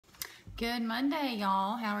Good Monday,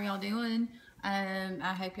 y'all. How are y'all doing?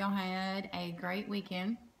 I hope y'all had a great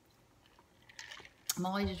weekend. I'm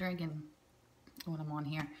always drinking when I'm on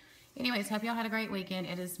here. Anyways, hope y'all had a great weekend.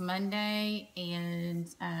 It is Monday,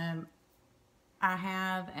 and I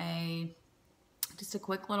have just a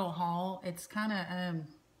quick little haul. It's kind of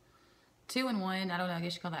 2 in 1. I don't know. I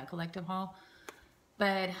guess you call that a collective haul.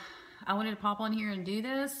 But I wanted to pop on here and do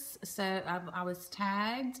this. So I was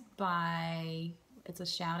tagged by, it's a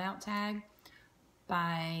shout out tag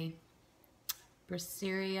by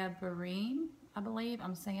basseriabahreem, I believe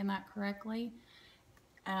I'm saying that correctly.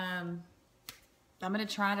 I'm going to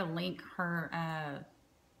try to link her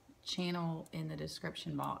channel in the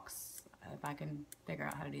description box if I can figure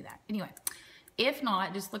out how to do that. Anyway, if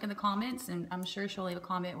not, just look in the comments, and I'm sure she'll leave a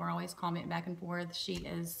comment. We're always commenting back and forth. She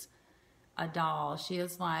is a doll. She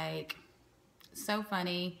is like so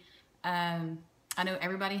funny. I know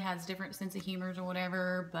everybody has different sense of humors or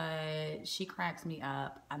whatever, but she cracks me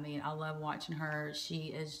up. I mean, I love watching her.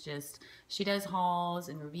 She does hauls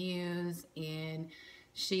and reviews, and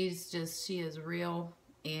she is real,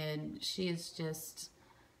 and she is just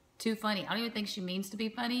too funny. I don't even think she means to be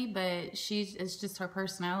funny, but it's just her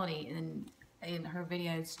personality, and her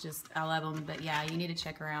videos just, I love them. But yeah, you need to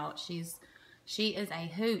check her out. She is a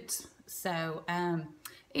hoot. So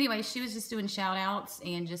anyway, she was just doing shout outs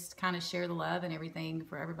and just kind of share the love and everything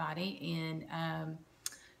for everybody. And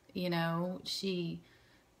you know, she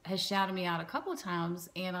has shouted me out a couple of times,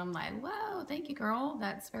 and I'm like, whoa, thank you, girl,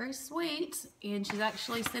 that's very sweet. And she's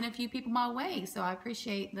actually sent a few people my way, so I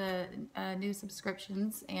appreciate the new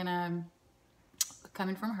subscriptions and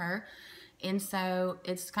coming from her. And so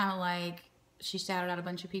it's kind of like she shouted out a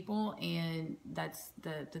bunch of people, and that's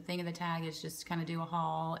the thing of the tag, is just kind of do a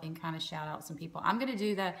haul and kind of shout out some people. I'm going to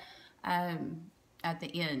do that at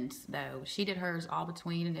the end, though. She did hers all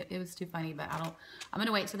between, and it was too funny, but I'm going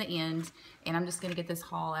to wait to the end, and I'm just going to get this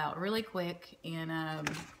haul out really quick. And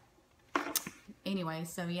anyway,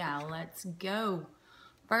 so yeah, let's go.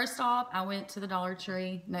 First off, I went to the Dollar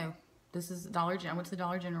Tree. No, this is Dollar General. I went to the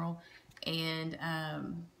Dollar General, and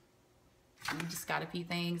I just got a few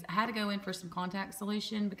things. I had to go in for some contact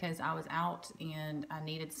solution because I was out and I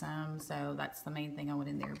needed some, so that's the main thing I went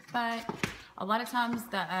in there. But a lot of times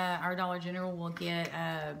our Dollar General will get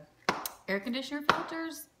air conditioner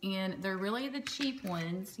filters, and they're really the cheap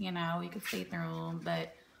ones, you know, you can see through them,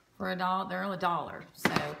 but for $1, they're $1.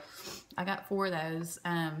 So I got 4 of those.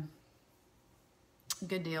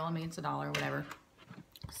 Good deal. I mean, it's $1, whatever.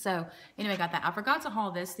 So anyway, got that. I forgot to haul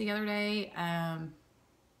this the other day.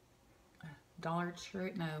 Dollar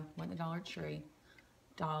Tree, no, wasn't the Dollar Tree.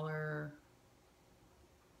 It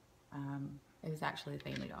was actually the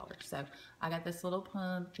Family Dollar. So I got this little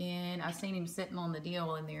pumpkin. I've seen him sitting on the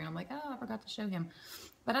deal in there, and I'm like, oh, I forgot to show him.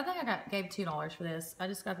 But I think I gave $2 for this. I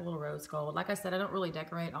just got the little rose gold. Like I said, I don't really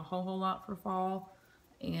decorate a whole lot for fall,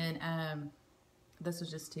 and this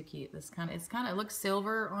was just too cute. It looks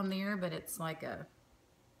silver on there, but it's like a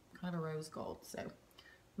kind of a rose gold. So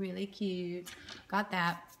really cute. Got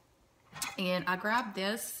that. And I grabbed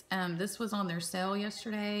this. This was on their sale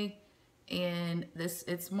yesterday, and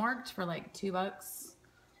it's marked for like $2,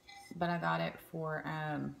 but I got it for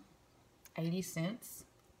 80 cents.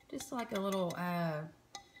 Just like a little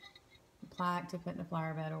plaque to put in the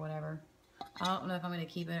flower bed or whatever. I don't know if I'm going to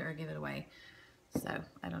keep it or give it away, so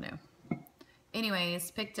I don't know.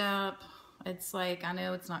 Anyways, picked up. It's like, I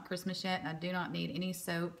know it's not Christmas yet, and I do not need any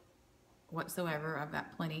soap whatsoever. I've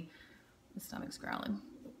got plenty. My stomach's growling.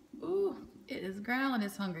 Ooh, it is growling.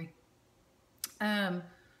 It's hungry. So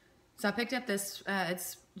I picked up this.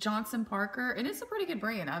 It's Johnson Parker, and it's a pretty good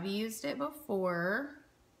brand. I've used it before,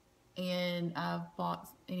 and I've bought.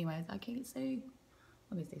 Anyways, I can't see.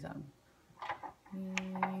 Let me see something.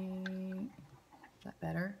 Is that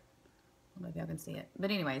better? Maybe I can see it.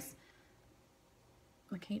 But anyways,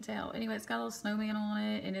 I can't tell. Anyway, it's got a little snowman on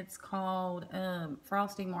it, and it's called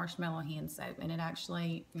Frosty Marshmallow Hand Soap, and it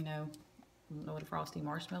actually, you know, I don't know what a frosty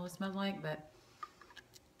marshmallow smells like, but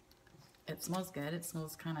it smells good. It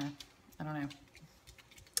smells kind of, I don't know.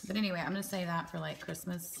 But anyway, I'm going to say that for like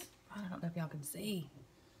Christmas. I don't know if y'all can see.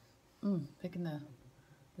 Picking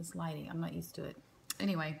this lighting. I'm not used to it.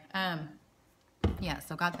 Anyway, yeah,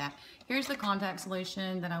 so got that. Here's the contact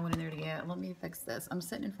solution that I went in there to get. Let me fix this. I'm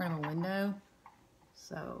sitting in front of a window.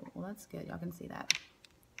 So, well, that's good. Y'all can see that.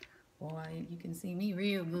 Boy, you can see me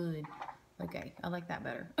real good. Okay, I like that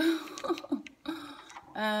better.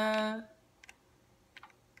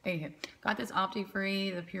 Anywho, got this Opti-Free,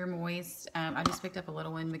 the Pure Moist. I just picked up a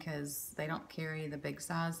little one because they don't carry the big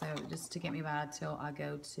size, so just to get me by till I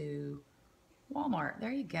go to Walmart.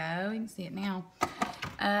 There you go. You can see it now.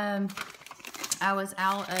 I was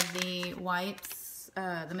out of the wipes,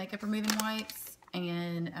 the makeup removing wipes,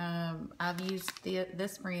 and I've used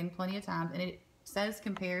this brand plenty of times, and it says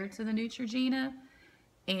compared to the Neutrogena,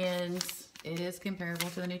 and it is comparable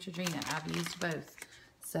to the Neutrogena. I've used both.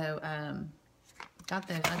 So, got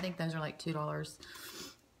those. I think those are like $2.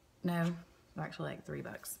 No, actually like $3,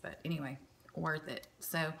 but anyway, worth it.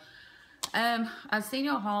 So, I've seen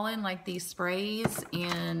y'all hauling like these sprays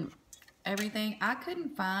and everything. I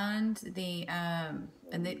couldn't find the, oh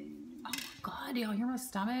my God, y'all hear my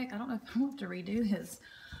stomach? I don't know if I'm going to have to redo this.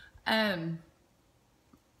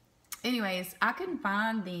 Anyways, I couldn't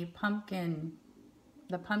find the pumpkin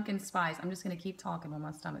spice. I'm just going to keep talking while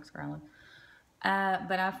my stomach's growling.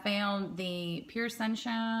 But I found the Pure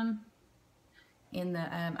Sunshine in the,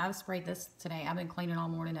 I've sprayed this today. I've been cleaning all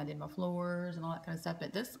morning. I did my floors and all that kind of stuff,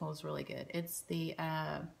 but this smells really good. It's the,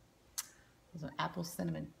 was it apple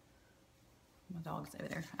cinnamon? My dog's over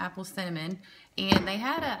there. Apple cinnamon. And they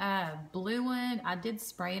had a blue one. I did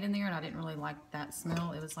spray it in there and I didn't really like that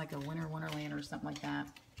smell. It was like a winter wonderland or something like that.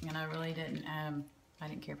 And I really didn't, I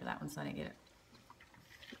didn't care for that one, so I didn't get it.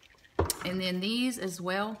 And then these as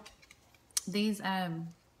well. These,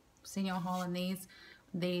 seen y'all hauling these.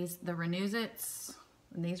 The Renewzits.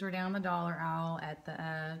 These were down the dollar aisle at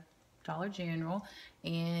the Dollar General.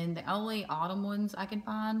 And the only autumn ones I could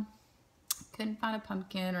find. Couldn't find a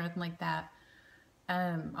pumpkin or nothing like that.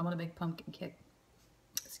 I'm on a big pumpkin kick.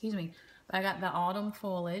 Excuse me. But I got the autumn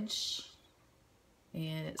foliage.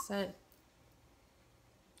 And it said,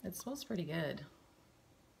 it smells pretty good.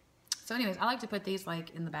 So anyways, I like to put these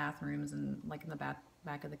like in the bathrooms and like in the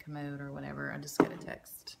back of the commode or whatever. I just got a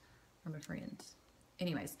text from a friend.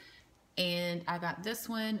 Anyways, and I got this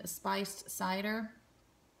one, spiced cider.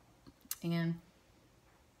 And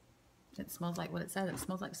it smells like what it says. It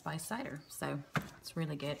smells like spiced cider. So it's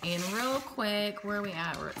really good. And real quick, where are we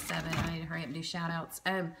at? We're at 7. I need to hurry up and do shout outs.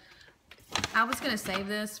 I was going to save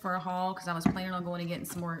this for a haul because I was planning on going and getting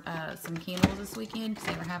some more, some candles this weekend because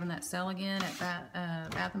they were having that sale again at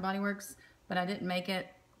Bath and Body Works. But I didn't make it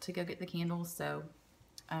to go get the candles. So,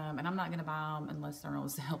 and I'm not going to buy them unless they're on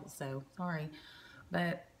sale. So sorry.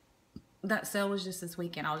 But that sale was just this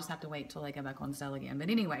weekend. I'll just have to wait till they go back on sale again. But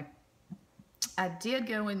anyway. I did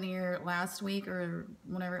go in there last week or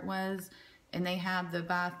whenever it was, and they have the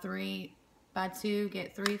buy 2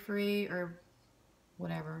 get 3 free or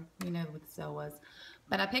whatever, you know what the sale was.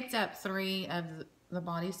 But I picked up 3 of the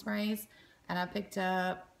body sprays, and I picked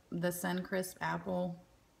up the Suncrisp Apple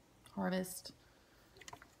Harvest.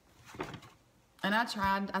 And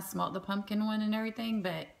I smelled the pumpkin one and everything,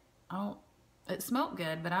 but it smelled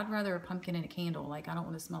good, but I'd rather a pumpkin in a candle. Like, I don't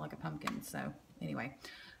want to smell like a pumpkin, so anyway.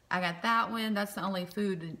 I got that one. That's the only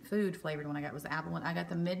food flavored one I got was the apple one. I got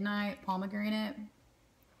the Midnight Pomegranate.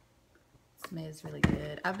 It smells really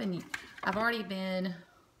good. I've already been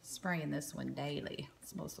spraying this one daily. It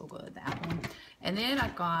smells so good, the apple one. And then I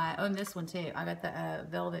got, and this one too. I got the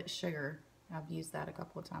Velvet Sugar. I've used that a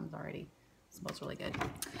couple of times already. It smells really good.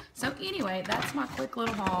 So anyway, that's my quick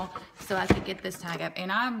little haul so I could get this tag up.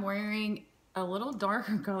 And I'm wearing a little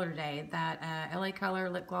darker color today, that LA Color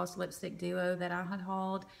Lip Gloss Lipstick Duo that I had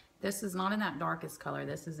hauled. This is not in that darkest color.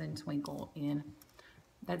 This is in Twinkle, and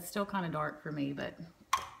that's still kind of dark for me, but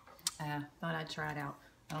thought I'd try it out.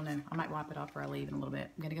 I don't know. I might wipe it off before I leave in a little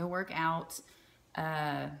bit. I'm going to go work out,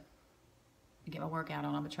 get my workout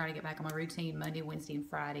on. I'm going to try to get back on my routine Monday, Wednesday, and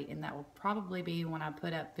Friday, and that will probably be when I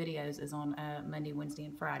put up videos is on Monday, Wednesday,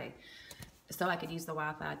 and Friday. So I could use the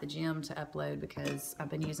Wi-Fi at the gym to upload because I've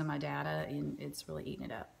been using my data and it's really eating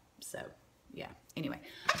it up. So yeah, anyway.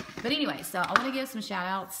 But anyway, so I want to give some shout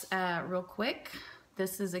outs real quick.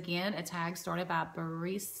 This is again a tag started by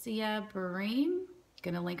basseriabahreem.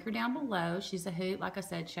 Gonna link her down below. She's a hoot. Like I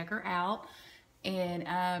said, check her out. And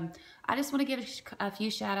I just want to give a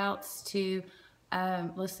few shout outs to,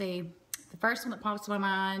 let's see, the first one that pops to my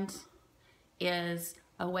mind is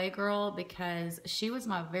Away Girl, because she was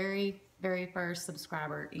my very first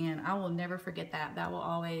subscriber, and I will never forget that. That will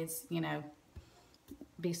always, you know,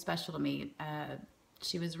 be special to me.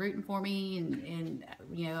 She was rooting for me, and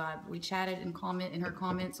you know, we chatted and comment in her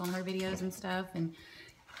comments on her videos and stuff, and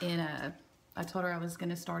I told her I was going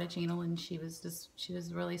to start a channel, and she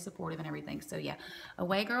was really supportive and everything. So yeah,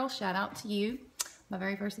 Away Girl, shout out to you, my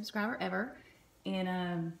very first subscriber ever.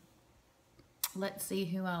 And let's see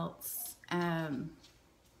who else.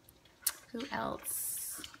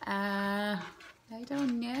 I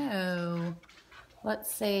don't know.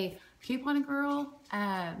 Let's see. Coupon Girl.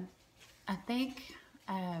 I think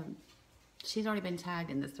she's already been tagged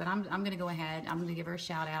in this, but I'm going to go ahead. I'm going to give her a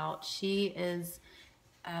shout out. She is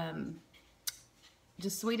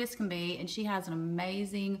just sweet as can be, and she has an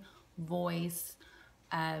amazing voice.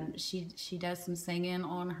 She does some singing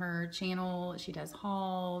on her channel. She does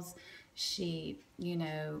hauls. She, you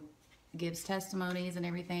know, gives testimonies and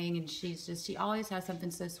everything. And she always has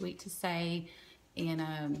something so sweet to say. And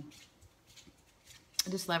I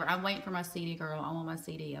just love her. I'm waiting for my CD, girl. I want my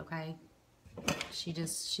CD, okay? She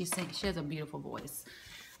sings. She has a beautiful voice.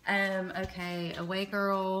 Okay, Away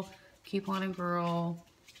Girl, Couponing Girl,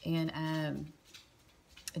 and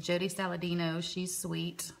Jody Saladino. She's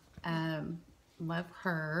sweet. Love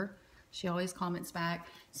her. She always comments back.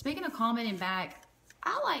 Speaking of commenting back,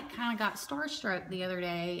 I like kind of got starstruck the other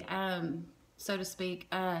day, so to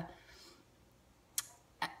speak.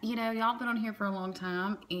 You know, y'all been on here for a long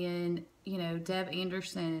time, and you know, Deb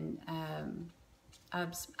Anderson,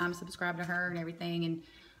 I'm subscribed to her and everything, and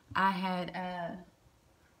I had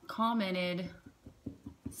commented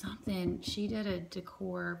something. She did a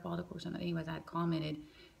fall decor something. Anyways, I had commented,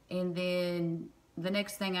 and then the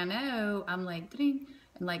next thing I know, I'm like, ding,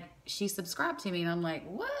 and like she subscribed to me, and I'm like,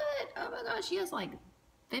 what? Oh my gosh, she has like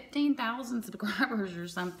 15,000 subscribers or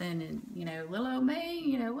something, and you know, little old me,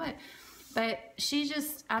 you know what? But she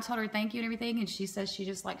just, I told her thank you and everything, and she says she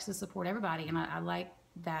just likes to support everybody, and I like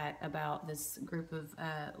that about this group of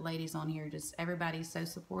ladies on here. Just everybody's so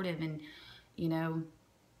supportive, and you know,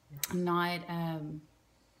 not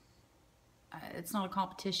it's not a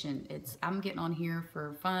competition. I'm getting on here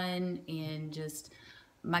for fun, and just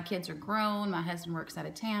my kids are grown, my husband works out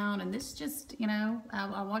of town, and this just, you know,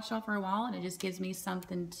 I watched y'all for a while, and it just gives me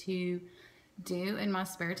something to do in my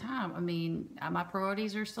spare time. I mean, my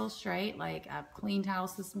priorities are still straight. Like, I've cleaned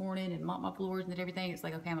house this morning and mopped my floors and did everything. It's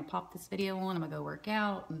like, okay, I'm gonna pop this video on, I'm gonna go work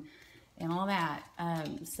out and all that.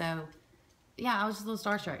 So yeah, I was just a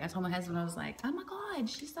little starstruck. I told my husband, I was like, oh my God,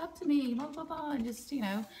 she's up to me, blah, blah, blah. And just, you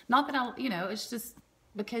know, not that you know, it's just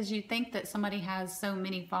because you think that somebody has so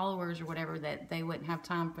many followers or whatever that they wouldn't have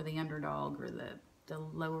time for the underdog or the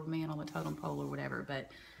lower man on the totem pole or whatever.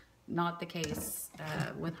 But not the case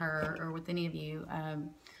with her or with any of you.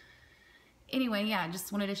 Anyway, yeah, I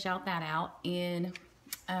just wanted to shout that out. And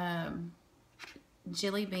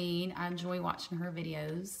Jilly Bean, I enjoy watching her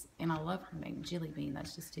videos, and I love her name, Jilly Bean.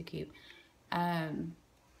 That's just too cute.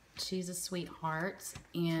 She's a sweetheart,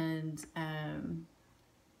 and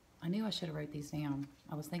I knew I should have wrote these down.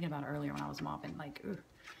 I was thinking about it earlier when I was mopping, like, ugh.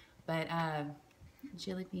 But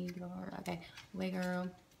Jilly Bean, girl. Okay, Way Girl.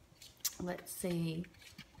 Let's see.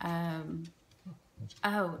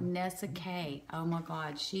 Oh, Nessa K. Oh my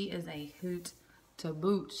God, she is a hoot to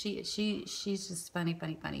boot. She's just funny.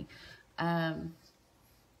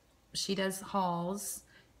 She does hauls,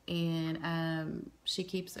 and she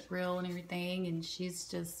keeps it real and everything, and she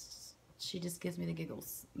just gives me the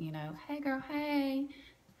giggles, you know. Hey girl, hey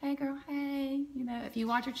girl, hey. You know, if you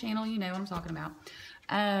watch her channel, you know what I'm talking about.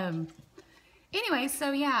 Anyway,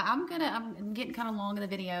 so yeah, I'm getting kind of long in the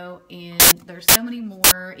video, and there's so many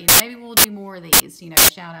more, and maybe we'll do more of these, you know,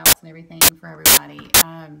 shout outs and everything for everybody.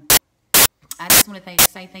 I just want to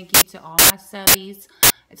say thank you to all my subbies.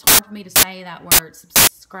 It's hard for me to say that word,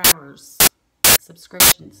 subscribers. So I'm just going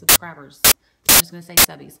to say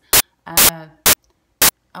subbies. I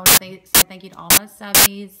want to say thank you to all my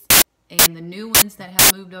subbies and the new ones that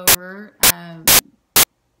have moved over.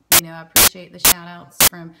 You know, I appreciate the shout outs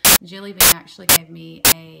from Jilly Bean. Actually gave me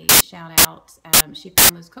a shout out. She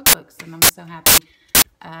found those cookbooks, and I'm so happy.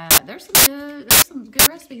 There's some good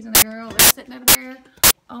recipes in there, girl. They're sitting over there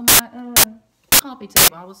on my coffee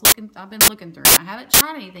table. I've been looking through. I haven't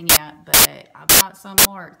tried anything yet, but I've got some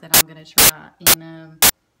marked that I'm gonna try. And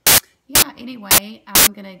yeah. Anyway,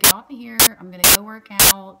 I'm gonna get off of here. I'm gonna go work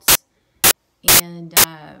out, and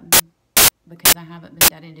because I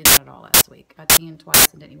didn't do that at all last week. I tanned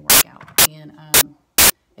twice and didn't even work out. And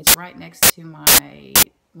it's right next to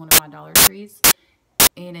one of my Dollar Trees.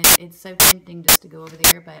 And it's so tempting just to go over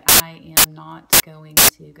there, but I am not going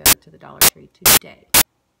to go to the Dollar Tree today.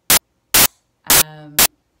 I'm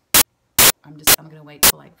gonna wait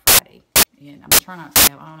till like Friday. And I'm trying not to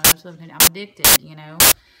go. I don't know. I'm addicted, you know.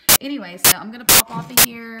 Anyway, so I'm gonna pop off of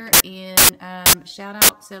here, and shout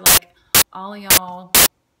out to like all of y'all.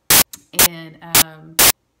 And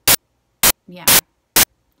yeah,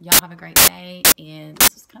 y'all have a great day, and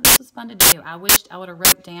this was fun to do. I wished I would have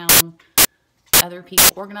wrote down other people.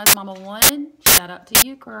 Organized Mama 1, shout out to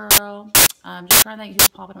you, girl. Just trying to think who's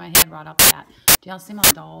popping in my head right off the bat. Do y'all see my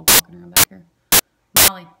dog walking around back here?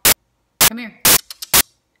 Molly, come here.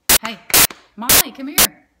 Hey, Molly, come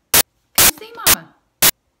here. Come see Mama.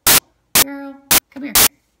 Girl, come here.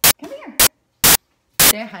 Come here.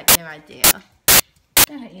 There, right there.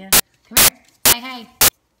 Yeah. Come here. Say hey.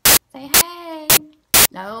 Say hey.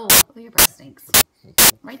 No, your breath stinks.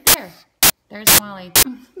 Right there. There's Molly.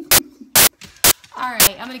 All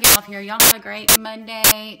right, I'm going to get off here. Y'all have a great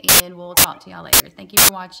Monday, and we'll talk to y'all later. Thank you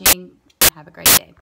for watching. Have a great day.